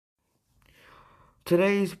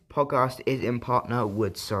Today's podcast is in partner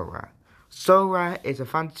with Sorare. Sorare is a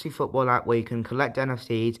fantasy football app where you can collect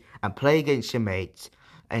NFTs and play against your mates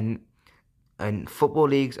in football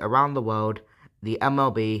leagues around the world, the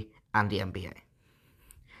MLB and the NBA.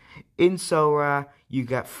 In Sorare, you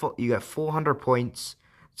get 400 points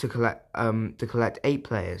to collect 8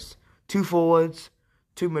 players, 2 forwards,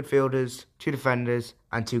 2 midfielders, 2 defenders,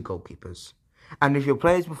 and 2 goalkeepers. And if your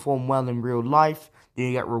players perform well in real life, then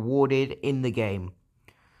you get rewarded in the game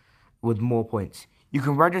with more points. You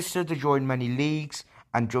can register to join many leagues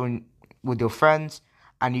and join with your friends,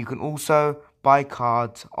 and you can also buy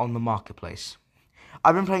cards on the marketplace.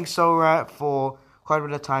 I've been playing Sorare for quite a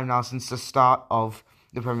bit of time now, since the start of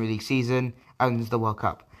the Premier League season and the World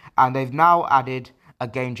Cup, and they've now added a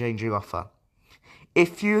game-changing offer.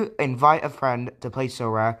 If you invite a friend to play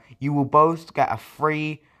Sorare, you will both get a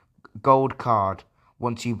free gold card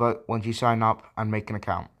once you sign up and make an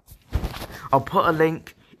account. I'll put a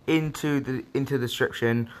link into the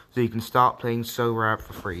description so you can start playing Sorare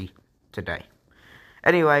for free today.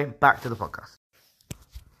 Anyway, back to the podcast.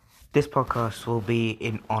 This podcast will be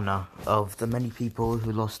in honour of the many people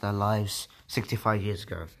who lost their lives 65 years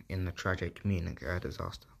ago in the tragic Munich air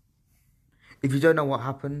disaster. If you don't know what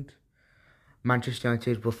happened, Manchester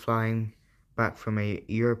United were flying back from a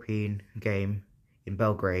European game in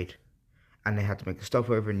Belgrade, and they had to make a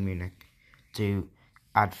stopover in Munich to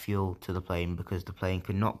add fuel to the plane because the plane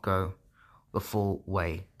could not go the full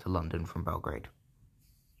way to London from Belgrade.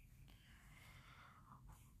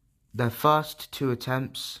 Their first 2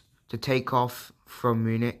 attempts to take off from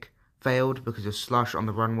Munich failed because of slush on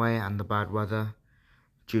the runway and the bad weather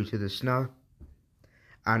due to the snow.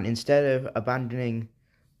 And instead of abandoning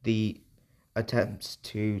the attempts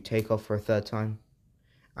to take off for a 3rd time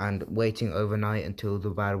and waiting overnight until the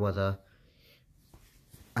bad weather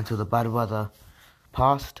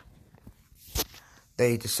passed,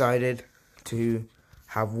 they decided to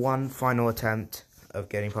have one final attempt of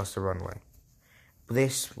getting past the runway.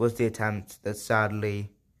 This was the attempt that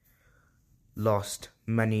sadly lost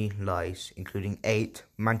many lives, including 8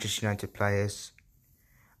 Manchester United players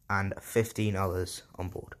and 15 others on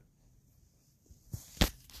board.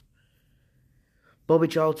 Bobby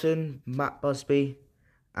Charlton, Matt Busby,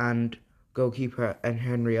 and goalkeeper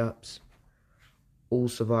Henry Upps all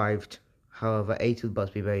survived. However, 8 of the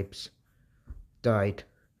Busby babes died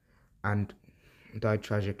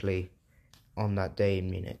tragically on that day in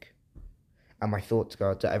Munich. And my thoughts go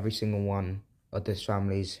out to every single one of those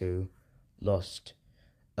families who lost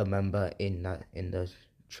a member in the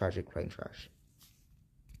tragic plane crash.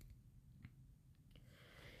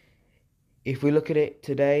 If we look at it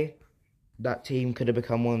today, that team could have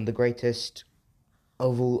become one of the greatest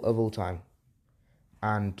of all time.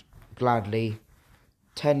 And gladly,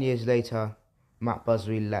 10 years later, Matt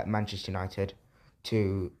Busby led Manchester United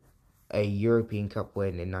to a European Cup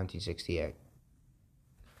win in 1968.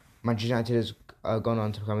 Manchester United has gone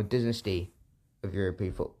on to become a dynasty of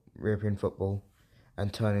European football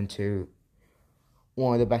and turn into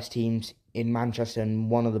one of the best teams in Manchester and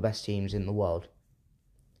one of the best teams in the world.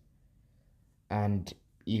 And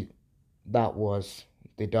that was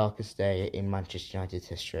the darkest day in Manchester United's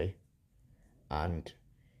history, and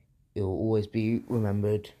it will always be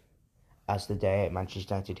remembered as the day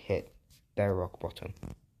Manchester United hit their rock bottom.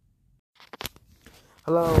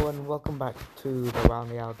 Hello and welcome back to the Round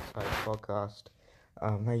the Outside podcast.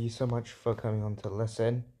 Thank you so much for coming on to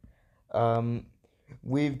listen.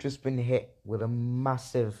 We've just been hit with a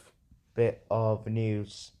massive bit of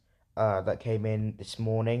news that came in this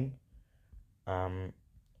morning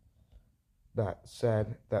that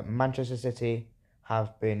said that Manchester City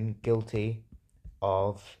have been guilty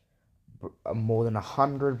of more than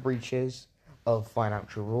 100 breaches of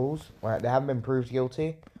financial rules. Right? They haven't been proved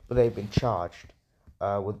guilty, but they've been charged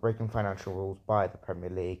with breaking financial rules by the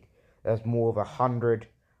Premier League. There's more than 100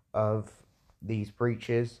 of these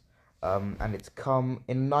breaches, and it's come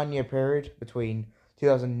in a 9-year period between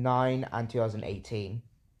 2009 and 2018.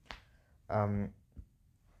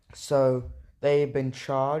 So they've been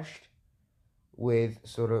charged with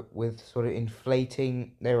sort of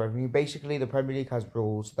inflating their revenue. Basically, the Premier League has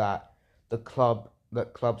rules that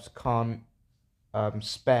clubs can't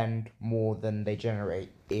spend more than they generate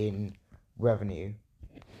in revenue,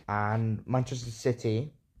 and Manchester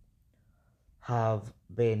City have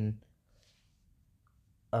been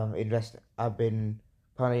apparently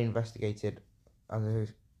investigated under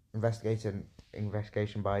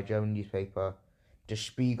investigation by a German newspaper, Der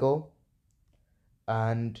Spiegel,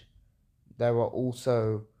 and there are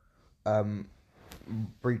also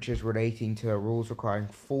breaches relating to rules requiring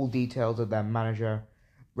full details of their manager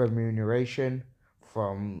remuneration,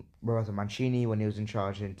 from Roberto Mancini when he was in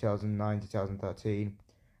charge in 2009 to 2013,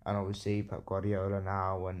 and obviously Pep Guardiola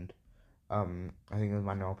now, and I think it was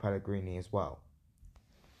Manuel Pellegrini as well.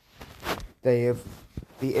 They have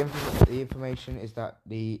the information is that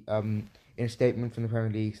in a statement from the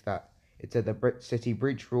Premier League that it said that City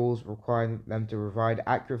breach rules requiring them to provide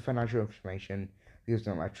accurate financial information because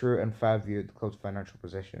they have a true and fair view of the club's financial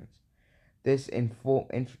positions. This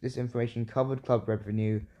information covered club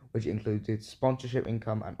revenue, which included sponsorship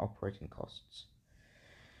income and operating costs.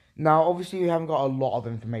 Now, obviously, we haven't got a lot of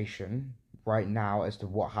information right now as to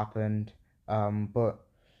what happened, but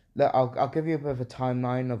I'll give you a bit of a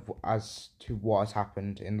timeline of as to what has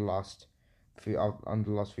happened in the last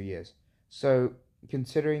few years. So,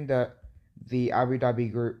 considering that the Abu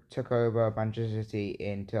Dhabi group took over Manchester City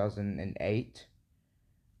in 2008,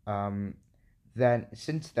 then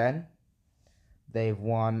since then they've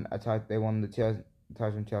won a title. They won the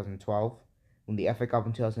title in 2012, won the FA Cup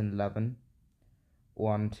in 2011,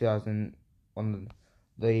 won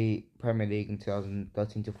the Premier League in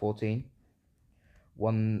 2013 to 14.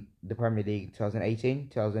 Won the Premier League in 2018,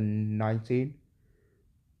 2019.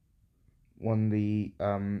 Won the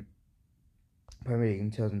Premier League in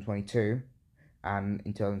 2022 and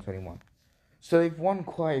in 2021. So they've won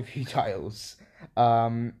quite a few titles.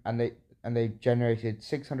 And they generated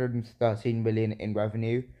 613 million in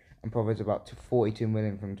revenue and profits about 42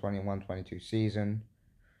 million from 21-22 season.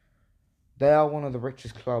 They are one of the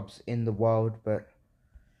richest clubs in the world, but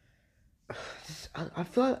I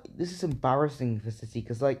feel like this is embarrassing for City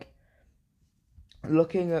because, like,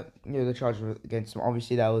 looking at the charges against them,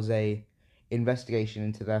 obviously there was a investigation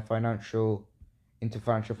into financial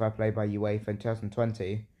fair play by UEFA in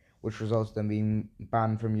 2020, which resulted in them being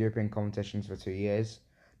banned from European competitions for 2 years.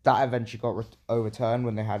 That eventually got overturned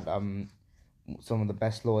when they had some of the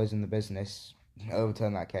best lawyers in the business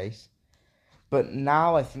overturn that case. But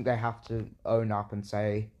now I think they have to own up and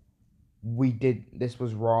say, this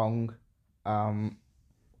was wrong.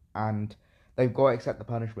 And they've got to accept the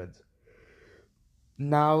punishments.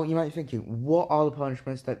 Now, you might be thinking, what are the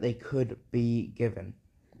punishments that they could be given?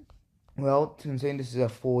 Well, considering this is a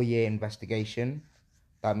 4-year investigation,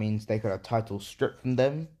 that means they could have titles stripped from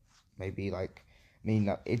them. Maybe,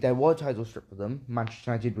 if there were titles stripped from them,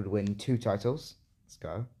 Manchester United would win 2 titles. Let's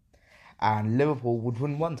go. And Liverpool would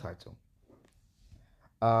win 1 title.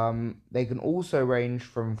 They can also range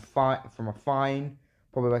from a fine,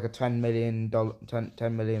 probably like a £10 million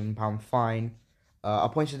fine. A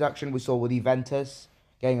points deduction we saw with Juventus,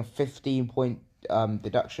 getting a 15-point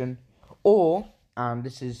deduction. Or, and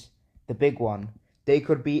this is the big one, they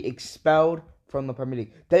could be expelled from the Premier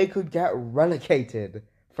League. They could get relegated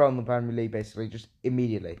from the Premier League, basically, just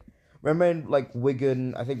immediately. Remember, like,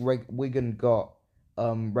 Wigan, I think Wigan got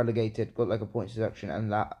relegated, got like a points deduction,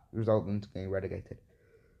 and that resulted in getting relegated.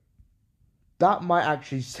 That might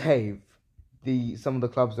actually save some of the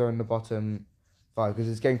clubs that are in the bottom 5, because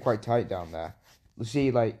it's getting quite tight down there. You see,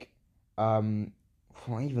 even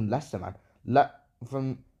Leicester, man.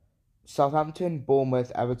 From Southampton,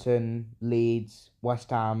 Bournemouth, Everton, Leeds, West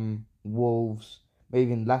Ham, Wolves,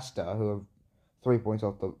 maybe even Leicester, who are 3 points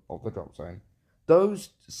off the drop zone. Those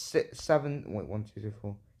 7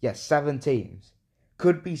 teams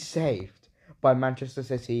could be saved by Manchester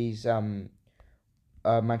City's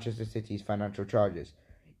financial charges.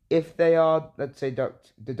 If they are, let's say,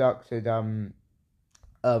 deducted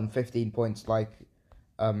 15 points like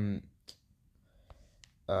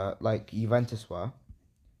Juventus were,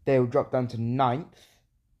 they will drop down to 9th,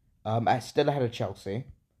 still ahead of Chelsea,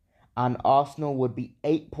 and Arsenal would be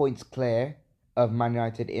 8 points clear of Man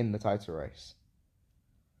United in the title race.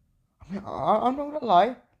 I mean, I'm not gonna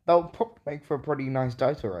lie, that would probably make for a pretty nice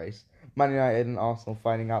title race. Man United and Arsenal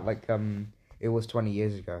finding out it was 20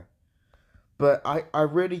 years ago. But I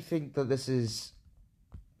really think that this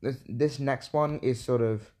next one is sort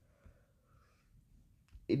of,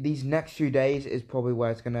 these next few days is probably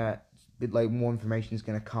where it's gonna be, more information is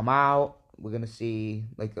gonna come out. We're gonna see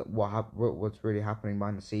what's really happening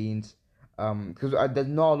behind the scenes. Because there's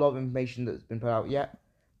not a lot of information that's been put out yet,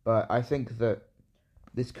 but I think that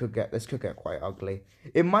this could get quite ugly.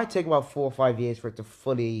 It might take about 4 or 5 years for it to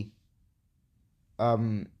fully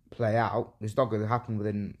play out. It's not going to happen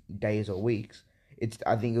within days or weeks.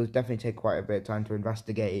 I think it will definitely take quite a bit of time to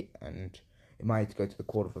investigate, and it might need to go to the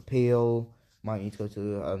Court of Appeal, might need to go to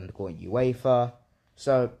the court in UEFA.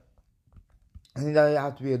 So I think there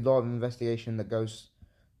have to be a lot of investigation that goes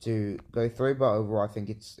to go through, but overall I think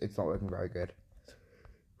it's not looking very good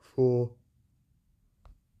for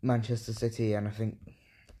Manchester City, and I think,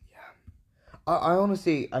 I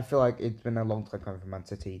honestly, I feel like it's been a long time coming for Man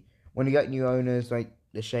City. When you get new owners,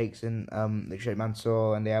 the Sheikhs and the Sheikh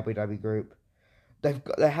Mansour and the Abu Dhabi group.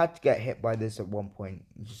 They had to get hit by this at one point.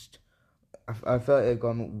 I felt they've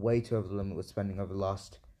gone way too over the limit with spending over the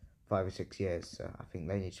last 5 or 6 years. So I think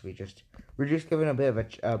they need to be we're just giving a bit of a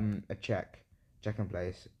check in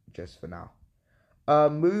place just for now.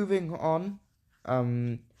 Moving on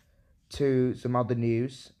to some other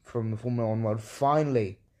news from the Formula One world.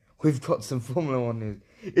 Finally, we've got some Formula One news.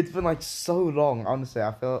 It's been like so long. Honestly,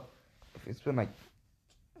 I feel it's been like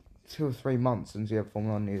 2 or 3 months since we have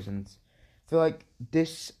Formula One news, and I feel like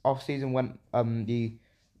this off season went the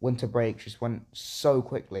winter break just went so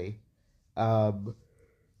quickly.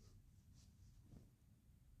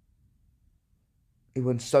 It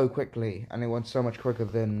went so quickly, and it went so much quicker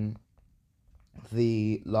than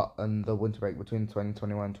the winter break between the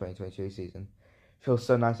 2021 and 2022 season. Feels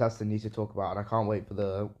so nice. That's the news to talk about, and I can't wait for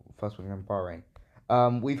the first one in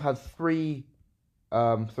Bahrain. We've had three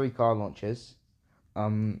car launches.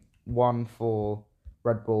 One for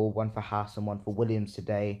Red Bull, one for Haas, and one for Williams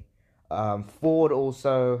today. Ford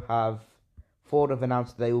have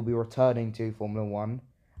announced they will be returning to Formula One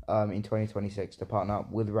in 2026 to partner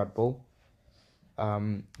up with Red Bull.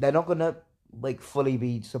 They're not gonna fully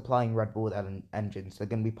be supplying Red Bull with engines. They're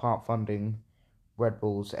gonna be part funding Red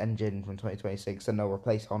Bull's engine from 2026, and they'll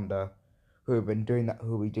replace Honda, who will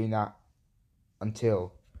be doing that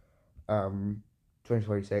until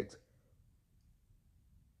 2026.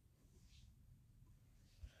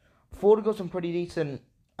 Ford have got some pretty decent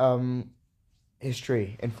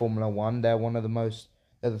history in Formula One. They're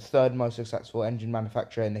the third most successful engine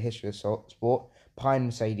manufacturer in the history of sport, behind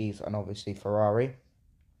Mercedes and obviously Ferrari.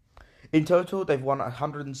 In total, they've won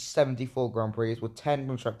 174 Grand Prix with 10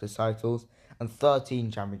 constructors titles and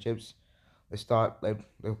 13 championships. They've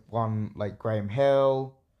won like Graham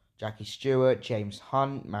Hill, Jackie Stewart, James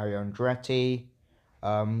Hunt, Mario Andretti.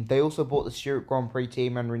 They also bought the Stewart Grand Prix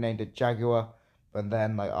team and renamed it Jaguar. But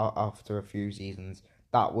then, after a few seasons,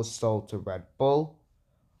 that was sold to Red Bull.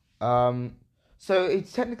 So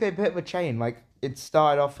it's technically a bit of a chain. Like, it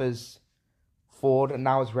started off as Ford, and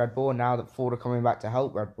now it's Red Bull, and now that Ford are coming back to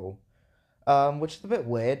help Red Bull. Which is a bit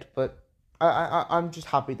weird, but I'm just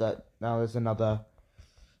happy that now there's another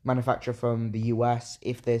manufacturer from the US.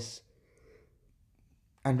 If this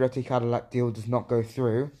Andretti Cadillac deal does not go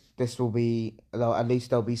through, at least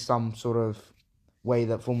there'll be some sort of way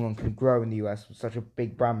that Formula One could grow in the US with such a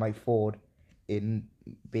big brand like Ford in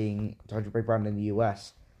being such a big brand in the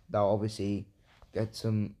US. They'll obviously get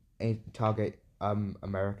some target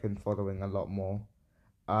American following a lot more.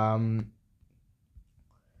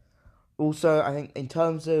 Also, I think in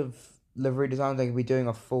terms of livery design, they're going to be doing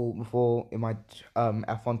a full before in my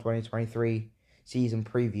F1 2023 season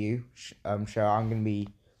preview show. I'm going to be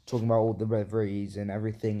talking about all the liveries and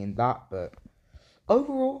everything in that. But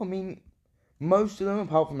overall, I mean, most of them,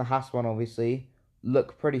 apart from the Haas one, obviously,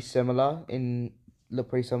 look pretty similar.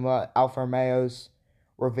 Alfa Romeo's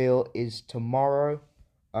reveal is tomorrow.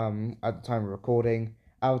 At the time of recording,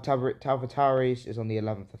 AlphaTauri's is on the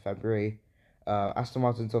 11th of February. Aston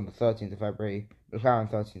Martin's on the 13th of February, McLaren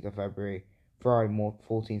 13th of February, Ferrari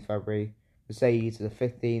 14th February, Mercedes the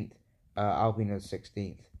 15th, Alpine the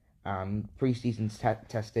 16th, and pre-season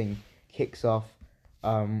testing kicks off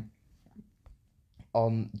on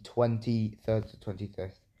 23rd to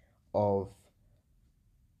 25th of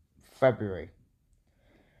February.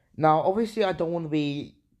 Now, obviously, I don't want to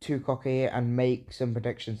be too cocky and make some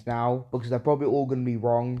predictions now because they're probably all going to be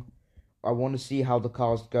wrong. I want to see how the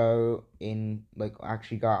cars go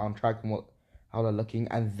actually go out on track and how they're looking,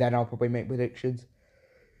 and then I'll probably make predictions.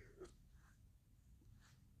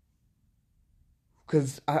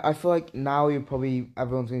 Because I feel like now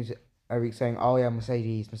everyone's going to be saying, oh yeah,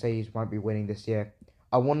 Mercedes might be winning this year.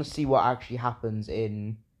 I want to see what actually happens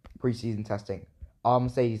in pre-season testing. Are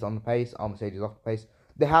Mercedes on the pace? Are Mercedes off the pace?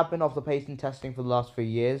 They have been off the pace in testing for the last few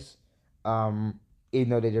years, even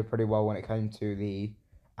though they did pretty well when it came to the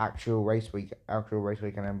actual race weekend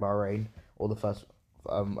in Bahrain, or the first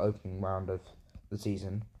opening round of the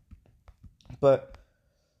season. But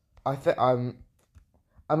if I'm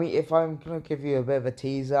gonna give you a bit of a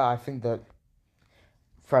teaser, I think that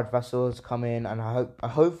Fred Vasseur has come in, and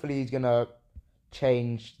hopefully he's gonna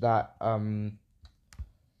change that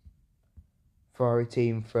Ferrari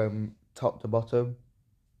team from top to bottom.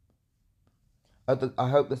 I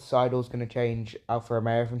hope the Seidl's gonna change Alfa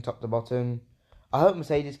Romeo from top to bottom. I hope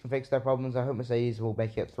Mercedes can fix their problems. I hope Mercedes will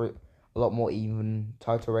make it through a lot more even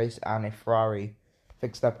title race. And if Ferrari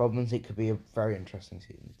fix their problems, it could be a very interesting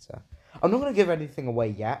season. So I'm not going to give anything away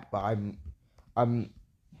yet, but I've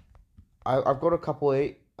got a couple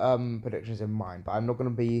of predictions in mind. But I'm not going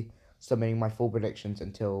to be submitting my full predictions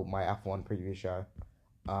until my F1 preview show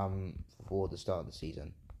for the start of the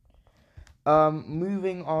season.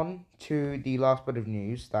 Moving on to the last bit of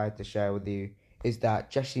news that I had to share with you is that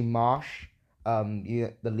Jesse Marsch,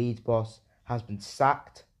 the Leeds boss, has been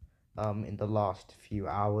sacked in the last few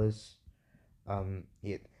hours.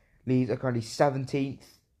 Leeds are currently 17th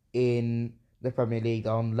in the Premier League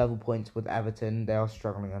on level points with Everton. They are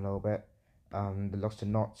struggling a little bit. They lost to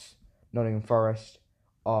Nottingham Forest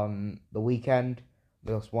on the weekend.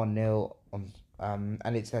 They lost 1-0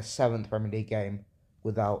 and it's their 7th Premier League game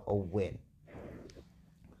without a win.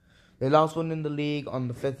 They last won in the league on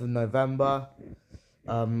the 5th of November.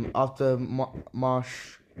 After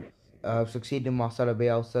Marsch succeeding Marcelo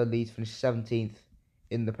Bielsa, Leeds finished 17th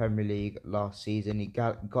in the Premier League last season. He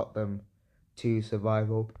got them to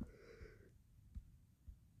survival.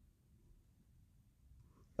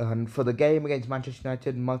 And for the game against Manchester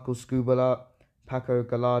United, Michael Skubala, Paco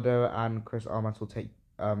Gallardo, and Chris Armas will take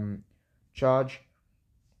charge.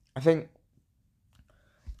 I think,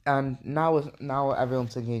 and now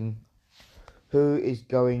everyone's thinking, who is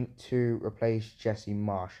going to replace Jesse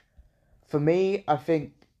Marsch? For me, I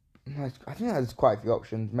think there's quite a few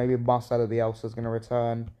options. Maybe Marcelo Bielsa is going to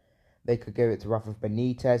return. They could give it to Rafa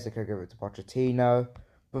Benitez. They could give it to Pochettino.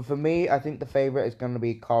 But for me, I think the favourite is going to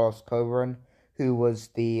be Carlos Corberán, who was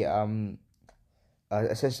the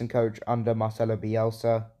assistant coach under Marcelo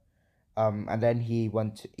Bielsa. And then he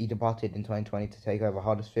departed in 2020 to take over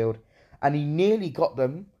Huddersfield. And he nearly got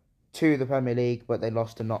them to the Premier League, but they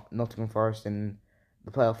lost to Nottingham Forest in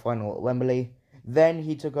the playoff final at Wembley. Then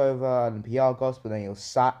he took over Olympiacos, but then he was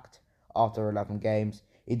sacked after 11 games.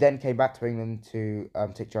 He then came back to England to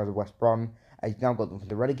take charge of West Brom, and he's now got them from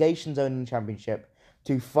the relegation zone in the Championship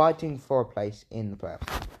to fighting for a place in the playoffs.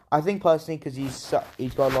 I think personally, because he's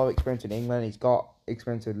got a lot of experience in England, he's got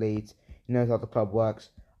experience with Leeds, he knows how the club works.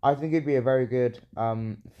 I think he'd be a very good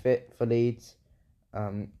fit for Leeds,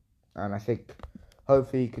 and I think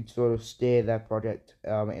hopefully he could sort of steer their project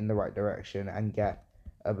in the right direction and get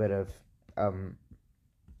a bit of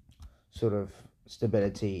sort of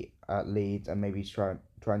stability at Leeds, and maybe trying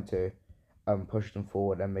to push them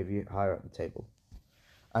forward and maybe higher up the table,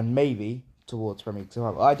 and maybe towards Premier League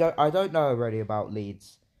survival. I don't know already about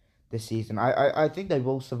Leeds this season. I think they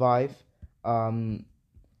will survive.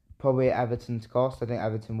 Probably at Everton's cost. I think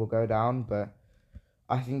Everton will go down, but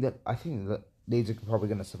I think that Leeds are probably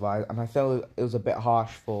going to survive. And I felt it was a bit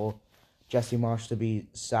harsh for Jesse Marsch to be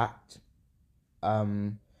sacked.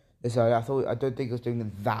 So I don't think he was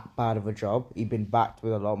doing that bad of a job. He'd been backed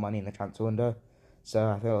with a lot of money in the transfer window, so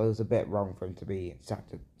I thought it was a bit wrong for him to be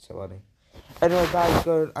sacked so early. Anyway, guys,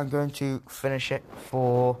 I'm going to finish it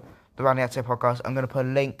for the Round the Outside podcast. I'm going to put a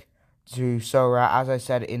link to Sora, as I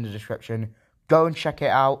said in the description. Go and check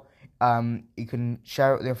it out. You can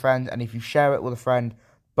share it with your friends, and if you share it with a friend,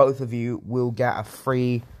 both of you will get a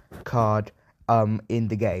free card in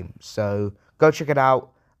the game. So go check it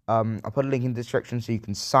out. I'll put a link in the description so you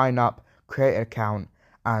can sign up, create an account,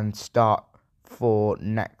 and start for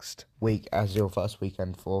next week as your first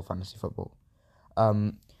weekend for fantasy football.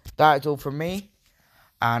 That is all from me,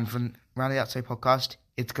 and from Round the Outside podcast,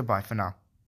 it's goodbye for now.